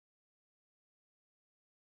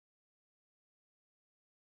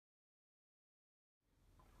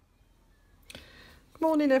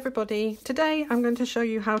Morning everybody. Today I'm going to show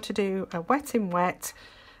you how to do a wet in wet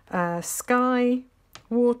sky,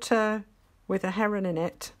 water with a heron in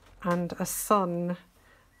it and a sun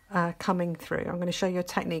coming through. I'm going to show you a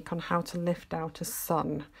technique on how to lift out a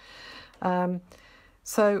sun.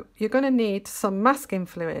 So you're going to need some masking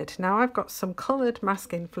fluid. Now I've got some coloured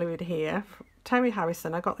masking fluid here. Terry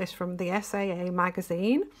Harrison, I got this from the SAA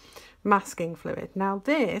magazine, masking fluid. Now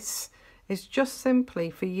this is just simply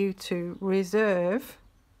for you to preserve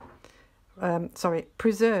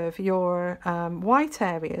your white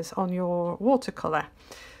areas on your watercolour.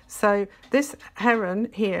 So this heron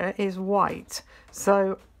here is white,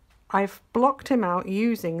 so I've blocked him out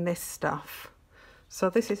using this stuff. So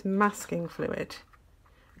this is masking fluid.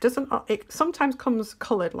 It sometimes comes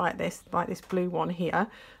coloured like this blue one here,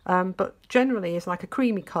 but generally it's like a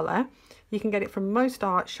creamy colour. You can get it from most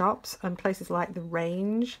art shops and places like the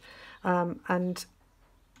Range, and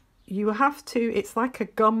you have to, it's like a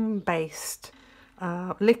gum based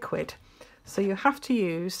liquid, so you have to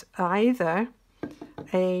use either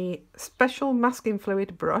a special masking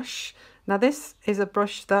fluid brush. Now this is a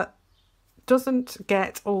brush that doesn't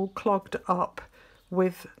get all clogged up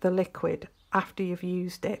with the liquid after you've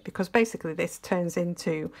used it, because basically this turns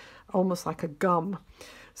into almost like a gum.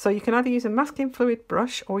 So you can either use a masking fluid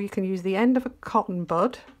brush, or you can use the end of a cotton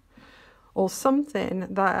bud or something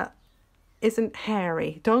that isn't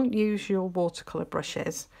hairy. Don't use your watercolour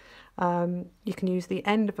brushes. You can use the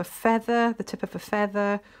end of a feather, the tip of a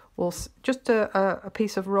feather, or just a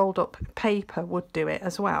piece of rolled up paper would do it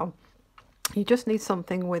as well. You just need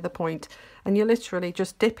something with a point, and you literally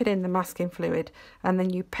just dip it in the masking fluid and then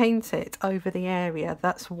you paint it over the area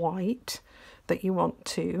that's white that you want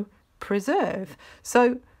to preserve.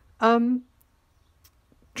 So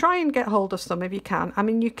try and get hold of some if you can. I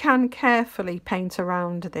mean, you can carefully paint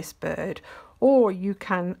around this bird, or you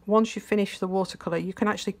can, once you finish the watercolour, you can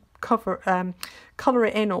actually colour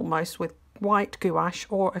it in almost with white gouache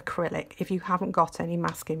or acrylic if you haven't got any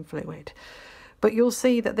masking fluid. But you'll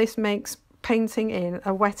see that this makes painting in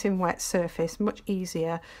a wet in wet surface much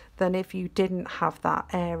easier than if you didn't have that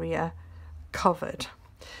area covered.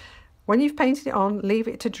 When you've painted it on, leave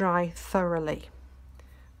it to dry thoroughly.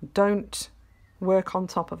 Don't work on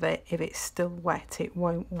top of it if it's still wet, it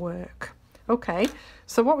won't work. Okay,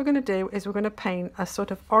 so what we're going to do is we're going to paint a sort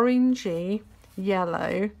of orangey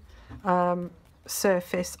yellow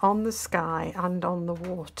surface on the sky and on the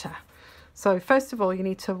water. So first of all, you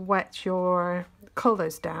need to wet your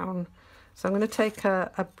colours down. So I'm going to take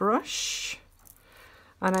a brush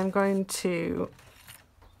and I'm going to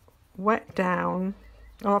wet down.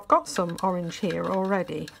 Oh, I've got some orange here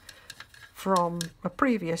already from a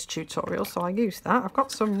previous tutorial, so I'll use that. I've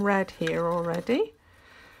got some red here already,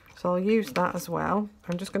 so I'll use that as well.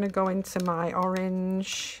 I'm just going to go into my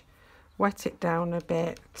orange, wet it down a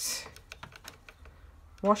bit,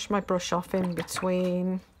 wash my brush off in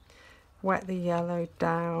between, wet the yellow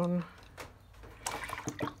down,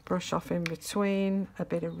 brush off in between, a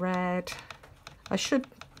bit of red. I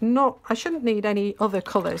shouldn't need any other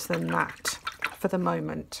colours than that for the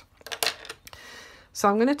moment. So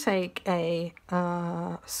I'm going to take a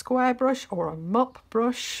square brush or a mop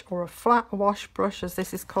brush or a flat wash brush, as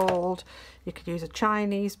this is called. You could use a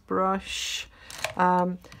Chinese brush,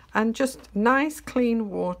 and just nice clean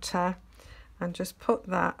water, and just put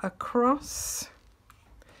that across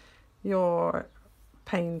your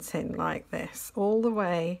painting like this, all the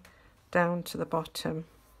way down to the bottom,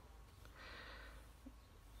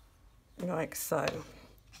 like so.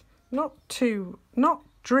 Not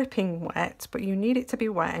dripping wet, but you need it to be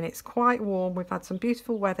wet, and it's quite warm. We've had some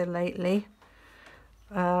beautiful weather lately,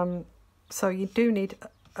 so you do need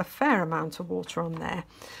a fair amount of water on there.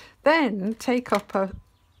 Then take up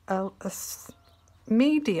a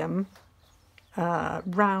medium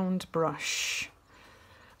round brush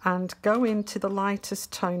and go into the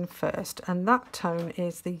lightest tone first, and that tone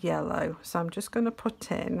is the yellow. So I'm just going to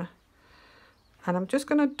put in, and I'm just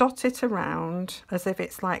going to dot it around as if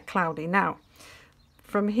it's like cloudy. Now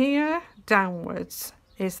from here downwards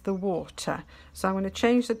is the water, so I'm going to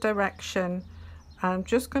change the direction. I'm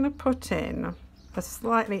just going to put in a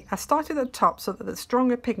slightly, I started at the top so that the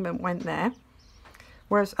stronger pigment went there,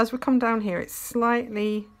 whereas as we come down here it's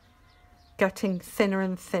slightly getting thinner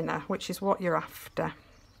and thinner, which is what you're after.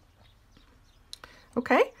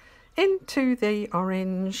 Okay, into the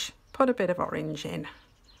orange, put a bit of orange in,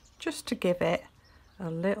 just to give it a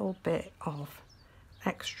little bit of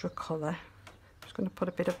extra colour. Just going to put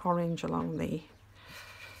a bit of orange along the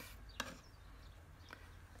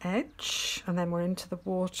edge, and then we're into the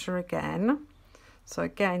water again. So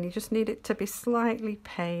again, you just need it to be slightly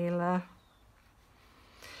paler.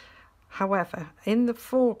 However, in the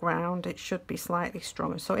foreground, it should be slightly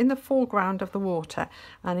stronger. So in the foreground of the water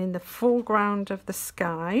and in the foreground of the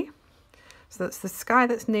sky, so that's the sky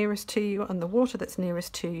that's nearest to you and the water that's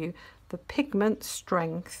nearest to you, the pigment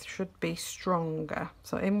strength should be stronger.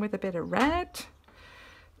 So in with a bit of red,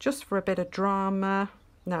 just for a bit of drama.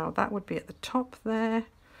 Now that would be at the top there.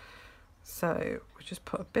 So we just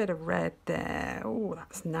put a bit of red there. Oh,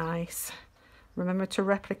 that's nice. Remember to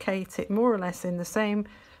replicate it more or less in the same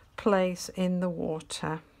place in the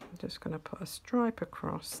water. I'm just going to put a stripe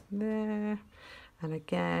across there, and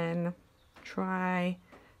again try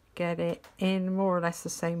get it in more or less the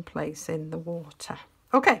same place in the water.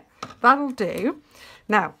 Okay, that'll do.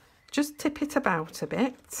 Now just tip it about a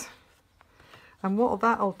bit, and what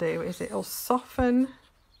that'll do is it'll soften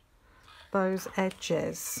those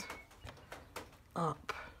edges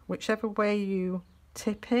up. Whichever way you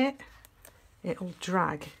tip it, it'll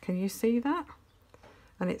drag. Can you see that?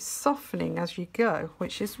 And it's softening as you go,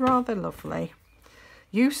 which is rather lovely.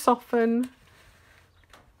 You soften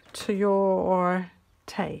to your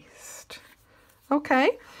taste.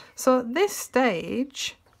 Okay, so at this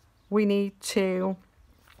stage we need to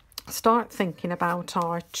start thinking about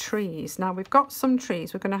our trees. Now we've got some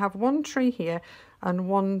trees. We're going to have one tree here and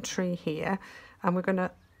one tree here, and we're going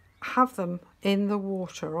to have them in the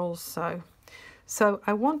water also. So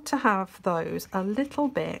I want to have those a little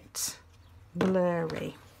bit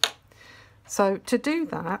blurry. So to do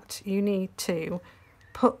that, you need to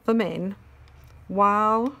put them in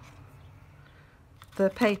while the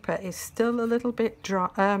paper is still a little bit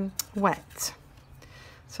dry, wet.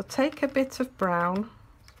 So take a bit of brown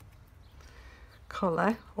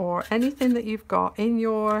colour or anything that you've got in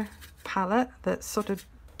your palette that's sort of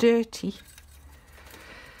dirty.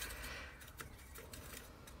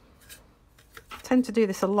 I tend to do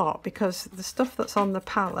this a lot because the stuff that's on the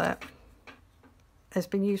palette has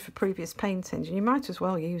been used for previous paintings, and you might as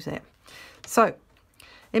well use it. So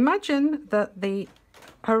imagine that the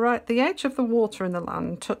edge of the water in the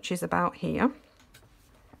land touches about here,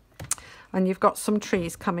 and you've got some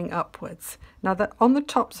trees coming upwards. Now that on the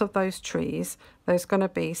tops of those trees there's going to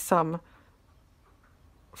be some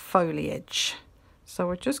foliage, so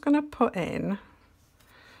we're just going to put in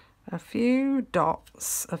a few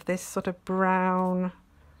dots of this sort of brown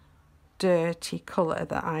dirty colour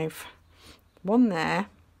that I've one there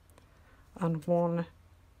and one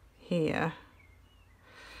here.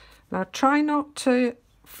 Now try not to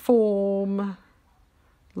form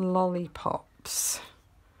lollipops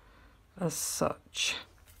as such.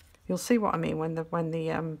 You'll see what I mean when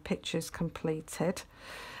the picture's completed.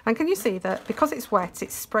 And can you see that because it's wet,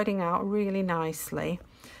 it's spreading out really nicely?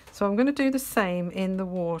 So I'm going to do the same in the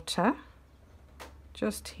water,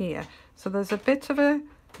 just here. So there's a bit of a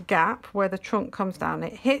gap where the trunk comes down.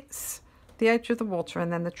 It hits the edge of the water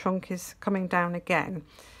and then the trunk is coming down again.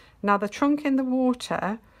 Now the trunk in the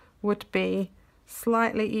water would be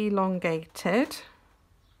slightly elongated.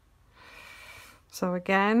 So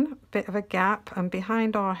again, a bit of a gap, and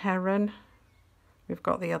behind our heron we've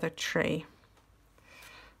got the other tree,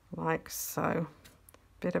 like so.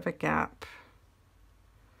 Bit of a gap,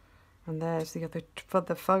 and there's the other for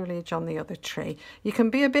the foliage on the other tree. You can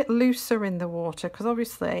be a bit looser in the water because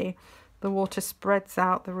obviously the water spreads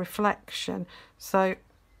out the reflection, so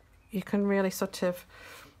you can really sort of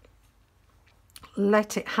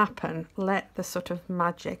let it happen, let the sort of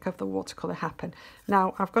magic of the watercolour happen.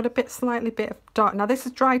 Now I've got a slightly bit of dark. Now this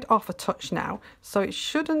has dried off a touch now, so it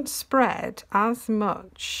shouldn't spread as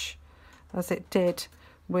much as it did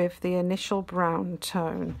with the initial brown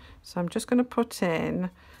tone. So I'm just going to put in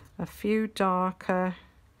a few darker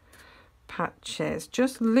patches,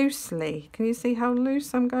 just loosely. Can you see how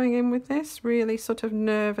loose I'm going in with this? Really sort of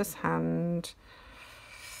nervous hand,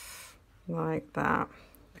 like that.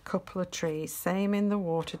 A couple of trees, same in the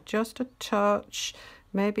water, just a touch,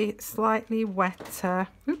 maybe slightly wetter.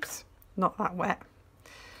 Oops, not that wet.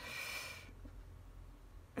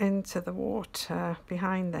 Into the water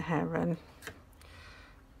behind the heron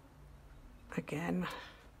again.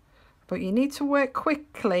 But you need to work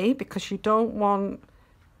quickly because you don't want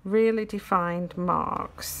really defined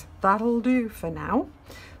marks. That'll do for now.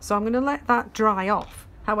 So I'm going to let that dry off.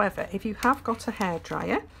 However, if you have got a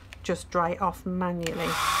hairdryer, just dry it off manually.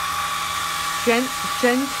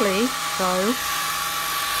 Gently though.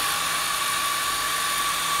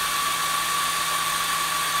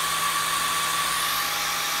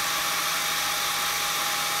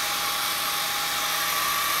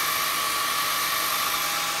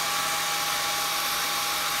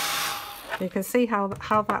 You can see how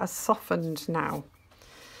that has softened now.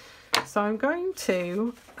 So I'm going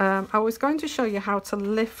to, I was going to show you how to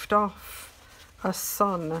lift off a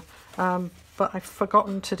sun but I've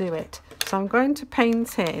forgotten to do it. So I'm going to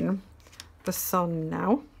paint in the sun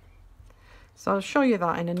now. So I'll show you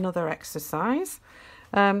that in another exercise.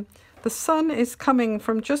 The sun is coming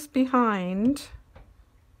from just behind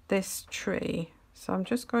this tree. So I'm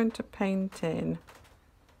just going to paint in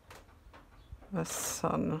the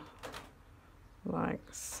sun like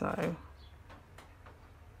so.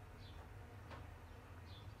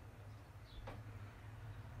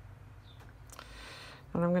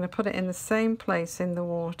 And I'm going to put it in the same place in the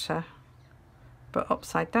water, but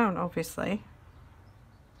upside down, obviously.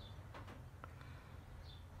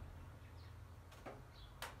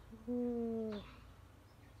 I'm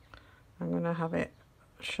going to have it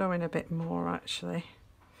showing a bit more, actually.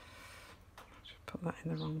 Just put that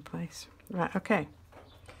in the wrong place. Right, okay.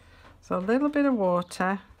 So a little bit of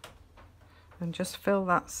water, and just fill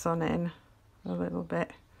that sun in a little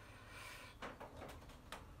bit.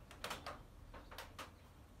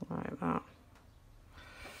 Like that.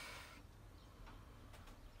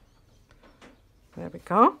 There we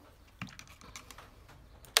go.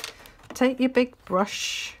 Take your big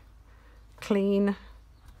brush, clean,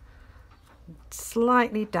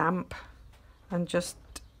 slightly damp, and just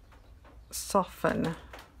soften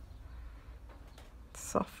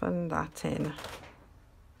that in,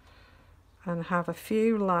 and have a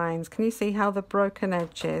few lines. Can you see how the broken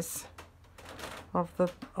edges of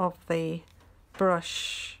the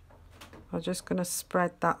brush are just going to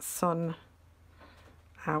spread that sun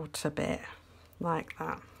out a bit like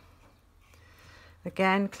that.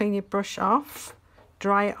 Again, clean your brush off,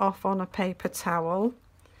 dry it off on a paper towel,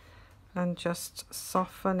 and just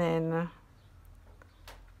soften in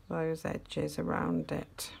those edges around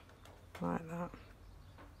it like that.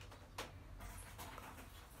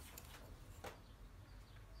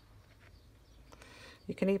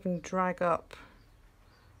 You can even drag up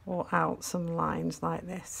or out some lines like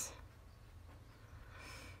this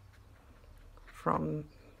from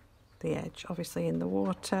the edge. Obviously in the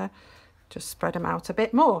water, just spread them out a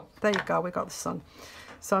bit more. There you go, we got the sun.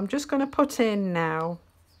 So I'm just going to put in now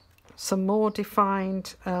some more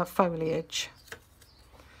defined foliage.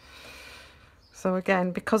 So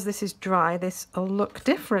again, because this is dry, this will look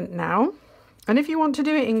different now. And if you want to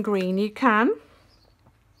do it in green, you can.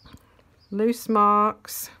 Loose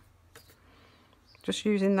marks, just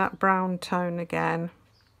using that brown tone again.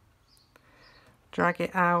 Drag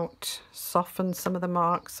it out, soften some of the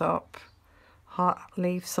marks up,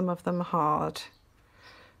 leave some of them hard.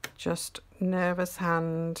 Just nervous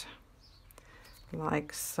hand,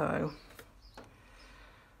 like so.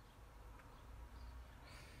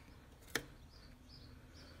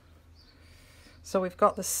 So we've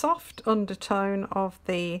got the soft undertone of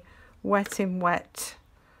the wet in wet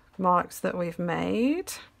marks that we've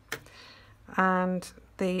made, and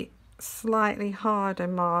the slightly harder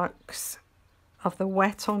marks of the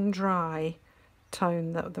wet on dry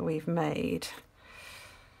tone that we've made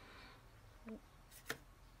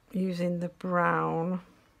using the brown.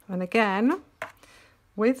 And again,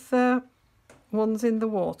 with the ones in the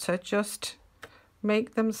water, just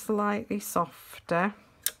make them slightly softer.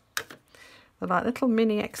 They're like little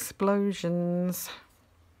mini explosions,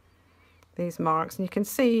 these marks, and you can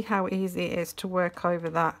see how easy it is to work over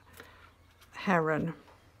that heron.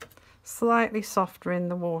 Slightly softer in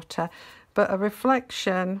the water, but a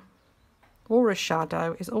reflection or a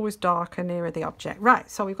shadow is always darker nearer the object. Right,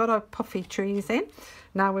 so we've got our puffy trees in.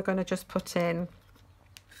 Now we're going to just put in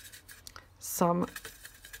some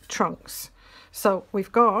trunks. So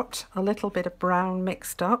we've got a little bit of brown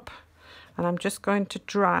mixed up, and I'm just going to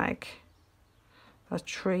drag a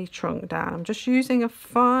tree trunk down. I'm just using a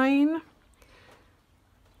fine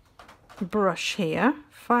brush here,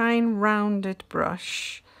 fine rounded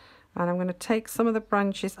brush, and I'm going to take some of the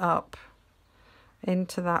branches up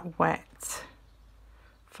into that wet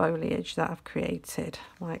foliage that I've created,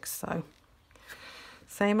 like so.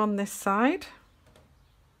 Same on this side.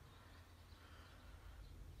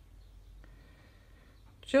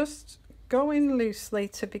 Just going loosely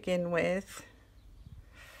to begin with,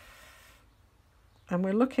 and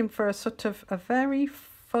we're looking for a sort of a very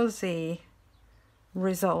fuzzy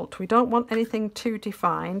result. We don't want anything too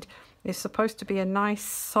defined. It's supposed to be a nice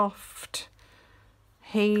soft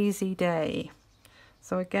hazy day.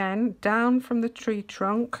 So again, down from the tree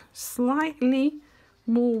trunk, slightly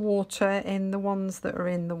more water in the ones that are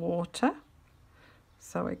in the water.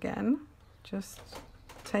 So again, just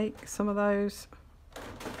take some of those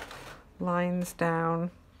lines down.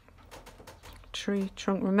 Tree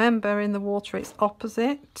trunk, remember in the water it's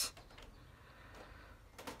opposite,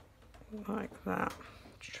 like that.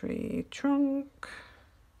 Tree trunk.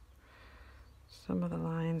 some of the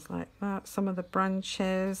lines like that, some of the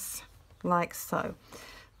branches like so.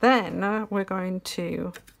 Then we're going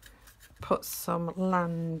to put some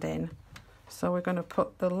land in. So we're going to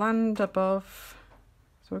put the land above.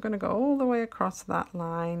 So we're going to go all the way across that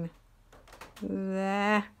line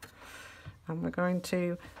there. And we're going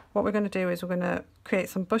to, what we're going to do is we're going to create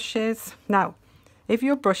some bushes. Now, if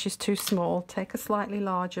your brush is too small, take a slightly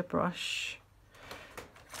larger brush.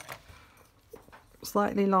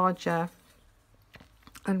 Slightly larger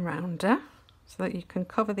and rounder so that you can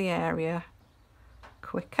cover the area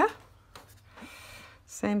quicker.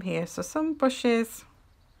 Same here, so some bushes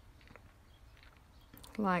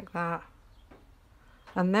like that,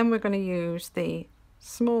 and then we're going to use the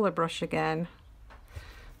smaller brush again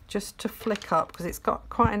just to flick up, because it's got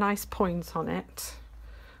quite a nice point on it.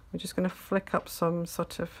 We're just going to flick up some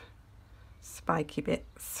sort of spiky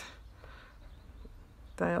bits.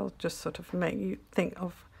 They'll just sort of make you think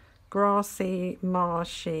of grassy,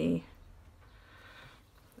 marshy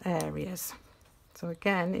areas. So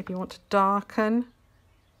again, if you want to darken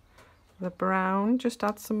the brown, just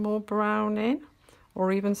add some more brown in,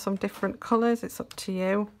 or even some different colours, it's up to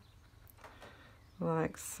you,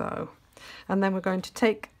 like so. And then we're going to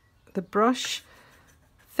take the brush,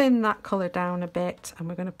 thin that colour down a bit, and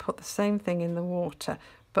we're going to put the same thing in the water,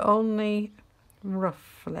 but only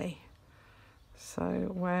roughly.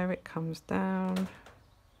 So where it comes down,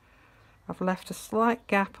 I've left a slight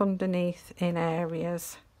gap underneath in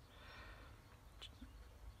areas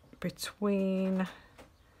between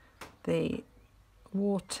the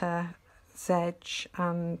water's edge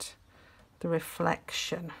and the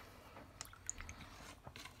reflection.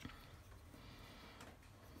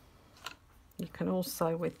 You can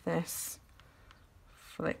also, with this,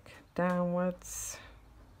 flick downwards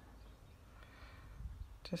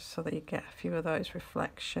just so that you get a few of those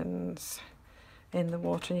reflections in the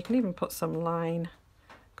water. And you can even put some line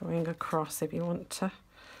going across if you want to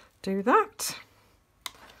do that.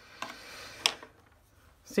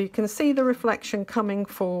 So you can see the reflection coming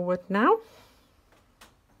forward now.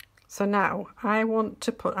 So now I'm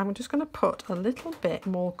just going to put a little bit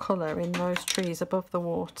more colour in those trees above the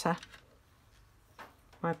water.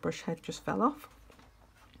 My brush head just fell off.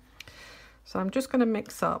 So I'm just going to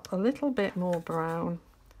mix up a little bit more brown,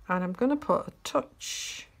 and I'm going to put a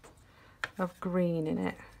touch of green in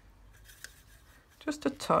it. Just a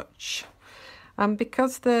touch. And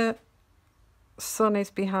because the sun is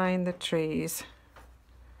behind the trees,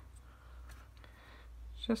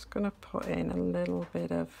 just going to put in a little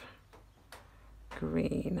bit of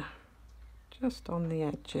green just on the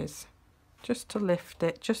edges, just to lift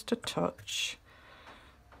it, just a touch,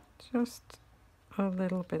 just a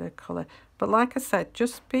little bit of colour. But like I said,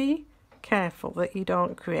 just be careful that you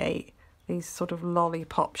don't create these sort of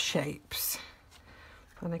lollipop shapes.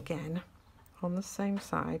 And again, on the same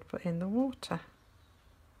side, but in the water,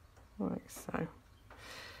 like so.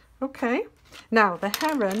 Okay, now the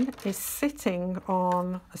heron is sitting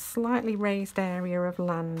on a slightly raised area of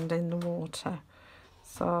land in the water.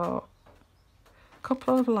 So a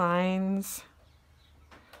couple of lines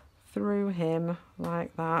through him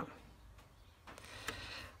like that.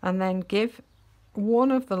 And then give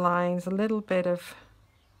one of the lines a little bit of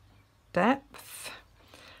depth,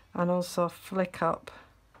 and also flick up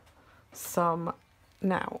some.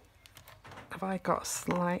 Now, have I got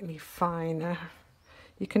slightly finer?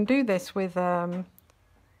 You can do this with a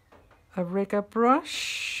rigger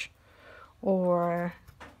brush or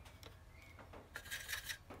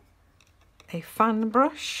a fan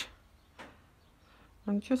brush,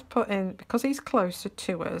 and just put in, because he's closer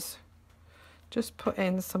to us, just put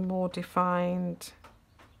in some more defined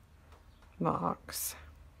marks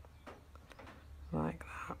like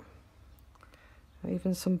that.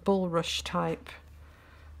 Even some bulrush type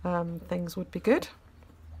things would be good.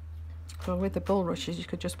 So with the bulrushes, you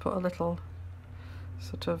could just put a little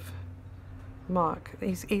sort of mark.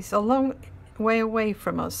 He's a long way away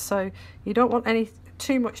from us, so you don't want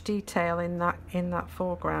too much detail in that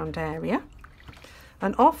foreground area.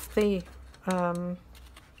 And off the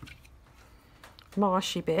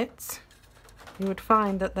marshy bits, you would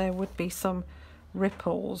find that there would be some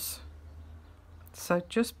ripples. So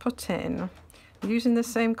just put in, using the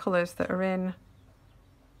same colours that are in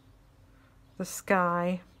the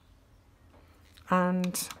sky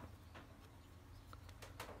and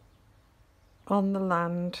on the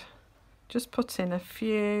land, just put in a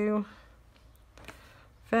few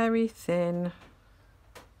very thin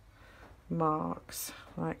marks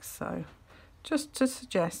like so, just to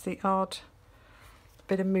suggest the odd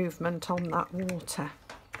bit of movement on that water.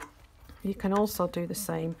 You can also do the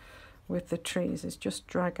same with the trees, is just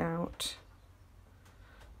drag out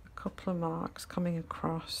a couple of marks coming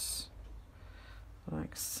across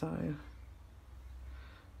like so.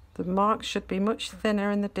 The marks should be much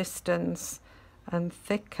thinner in the distance and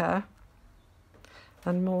thicker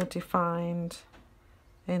and more defined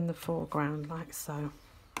in the foreground, like so.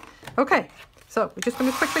 Okay, so we're just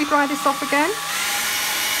going to quickly dry this off again.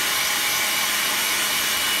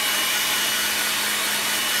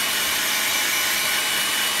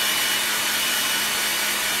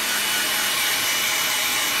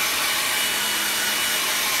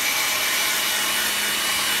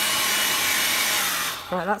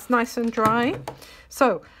 Right, that's nice and dry.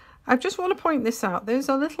 So I just want to point this out. There's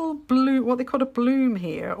a little blue, what they call a bloom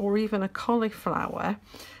here, or even a cauliflower.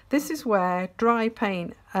 This is where dry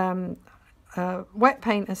paint, wet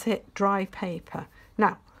paint has hit dry paper.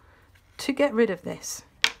 Now, to get rid of this,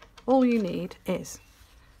 all you need is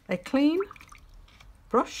a clean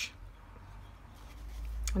brush,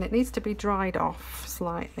 and it needs to be dried off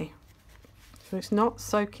slightly, so it's not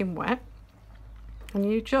soaking wet.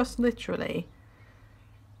 And you just literally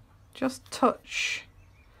just touch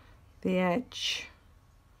the edge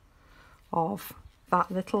of that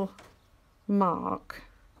little mark.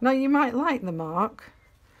 Now, you might like the mark,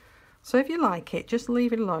 so if you like it, just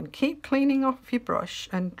leave it alone. Keep cleaning off your brush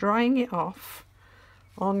and drying it off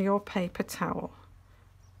on your paper towel.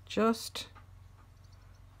 Just,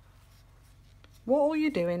 what all you're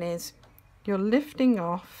doing is you're lifting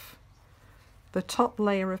off the top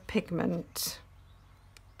layer of pigment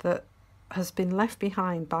that has been left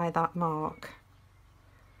behind by that mark.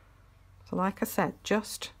 So like I said,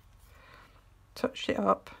 just touch it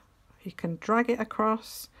up. You can drag it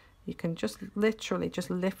across. You can just literally just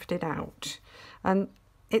lift it out. And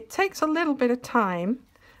it takes a little bit of time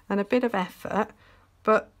and a bit of effort,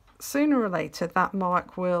 but sooner or later that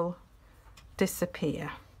mark will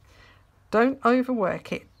disappear. Don't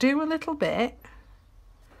overwork it. Do a little bit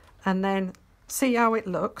and then see how it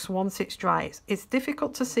looks once it's dry. It's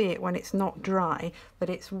difficult to see it when it's not dry, that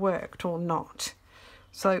it's worked or not.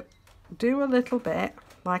 So do a little bit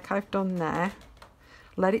like I've done there,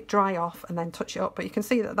 let it dry off and then touch it up, but you can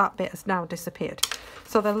see that that bit has now disappeared.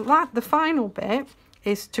 So the final bit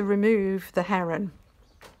is to remove the heron.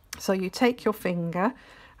 So you take your finger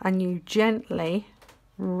and you gently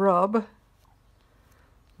rub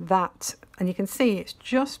that, and you can see it's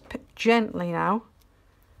just gently now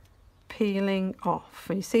peeling off.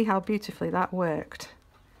 And you see how beautifully that worked.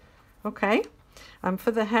 Okay, and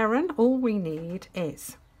for the heron, all we need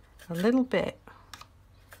is a little bit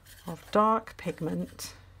of dark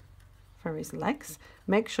pigment for his legs.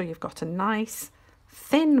 Make sure you've got a nice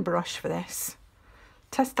thin brush for this.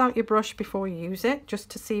 Test out your brush before you use it, just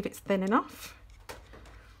to see if it's thin enough.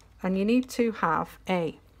 And you need to have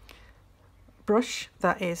a brush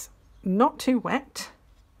that is not too wet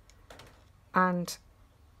and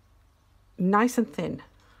nice and thin.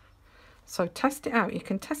 So test it out. You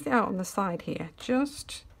can test it out on the side here.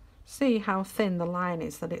 Just see how thin the line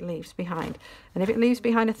is that it leaves behind. And if it leaves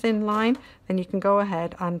behind a thin line, then you can go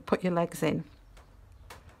ahead and put your legs in.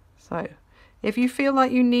 So if you feel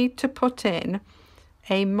like you need to put in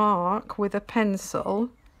a mark with a pencil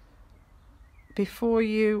before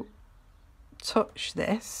you touch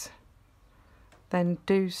this, then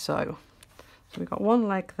do so. So we've got one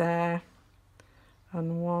leg there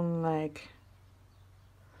and one leg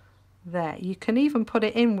there. You can even put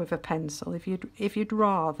it in with a pencil if you'd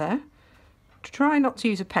rather. Try not to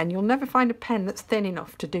use a pen. You'll never find a pen that's thin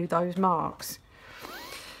enough to do those marks.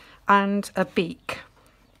 And a beak.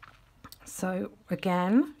 So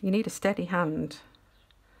again, you need a steady hand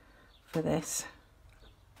for this.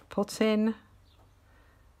 Put in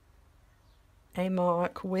a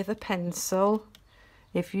mark with a pencil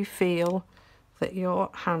if you feel that your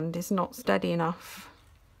hand is not steady enough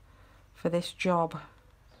for this job.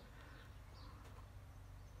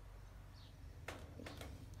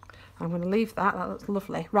 I'm going to leave that, that looks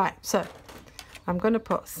lovely. Right, so I'm going to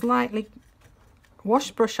put slightly,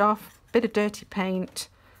 wash brush off, bit of dirty paint.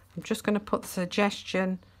 I'm just going to put the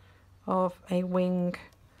suggestion of a wing,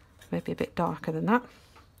 maybe a bit darker than that,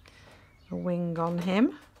 a wing on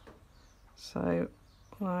him. So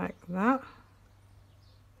like that.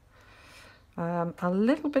 A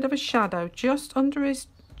little bit of a shadow just under his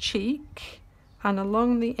cheek and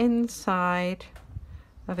along the inside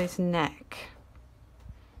of his neck.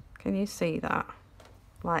 Can you see that?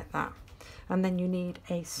 Like that. And then you need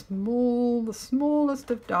a the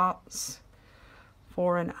smallest of dots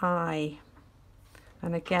for an eye.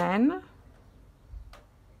 And again,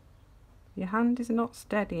 your hand is not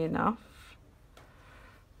steady enough.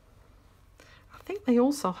 I think they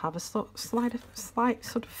also have a slight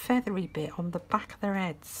sort of feathery bit on the back of their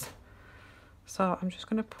heads. So I'm just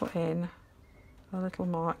going to put in a little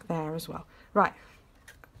mark there as well. Right,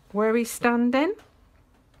 where he's standing,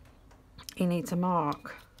 he needs a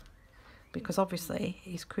mark, because obviously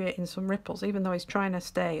he's creating some ripples, even though he's trying to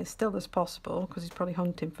stay as still as possible, because he's probably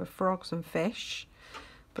hunting for frogs and fish.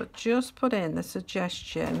 But just put in the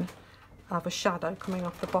suggestion of a shadow coming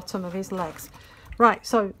off the bottom of his legs. Right,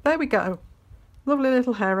 so there we go. Lovely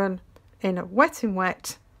little heron in a wet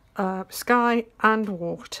sky and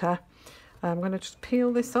water. I'm going to just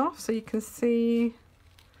peel this off so you can see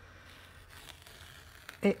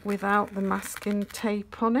it without the masking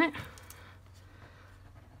tape on it.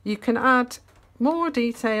 You can add more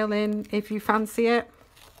detail in if you fancy it.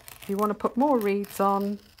 If you want to put more reeds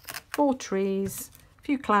on, more trees, a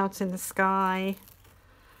few clouds in the sky,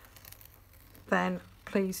 then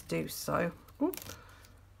please do so. Oop.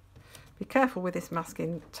 Be careful with this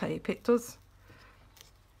masking tape. It does,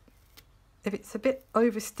 if it's a bit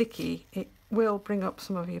over sticky, it will bring up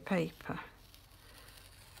some of your paper.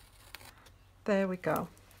 There we go.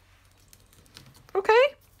 Okay,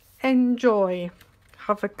 enjoy.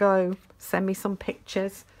 Have a go. Send me some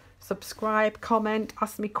pictures. Subscribe, comment,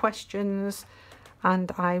 ask me questions,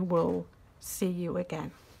 and I will see you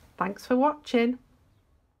again. Thanks for watching.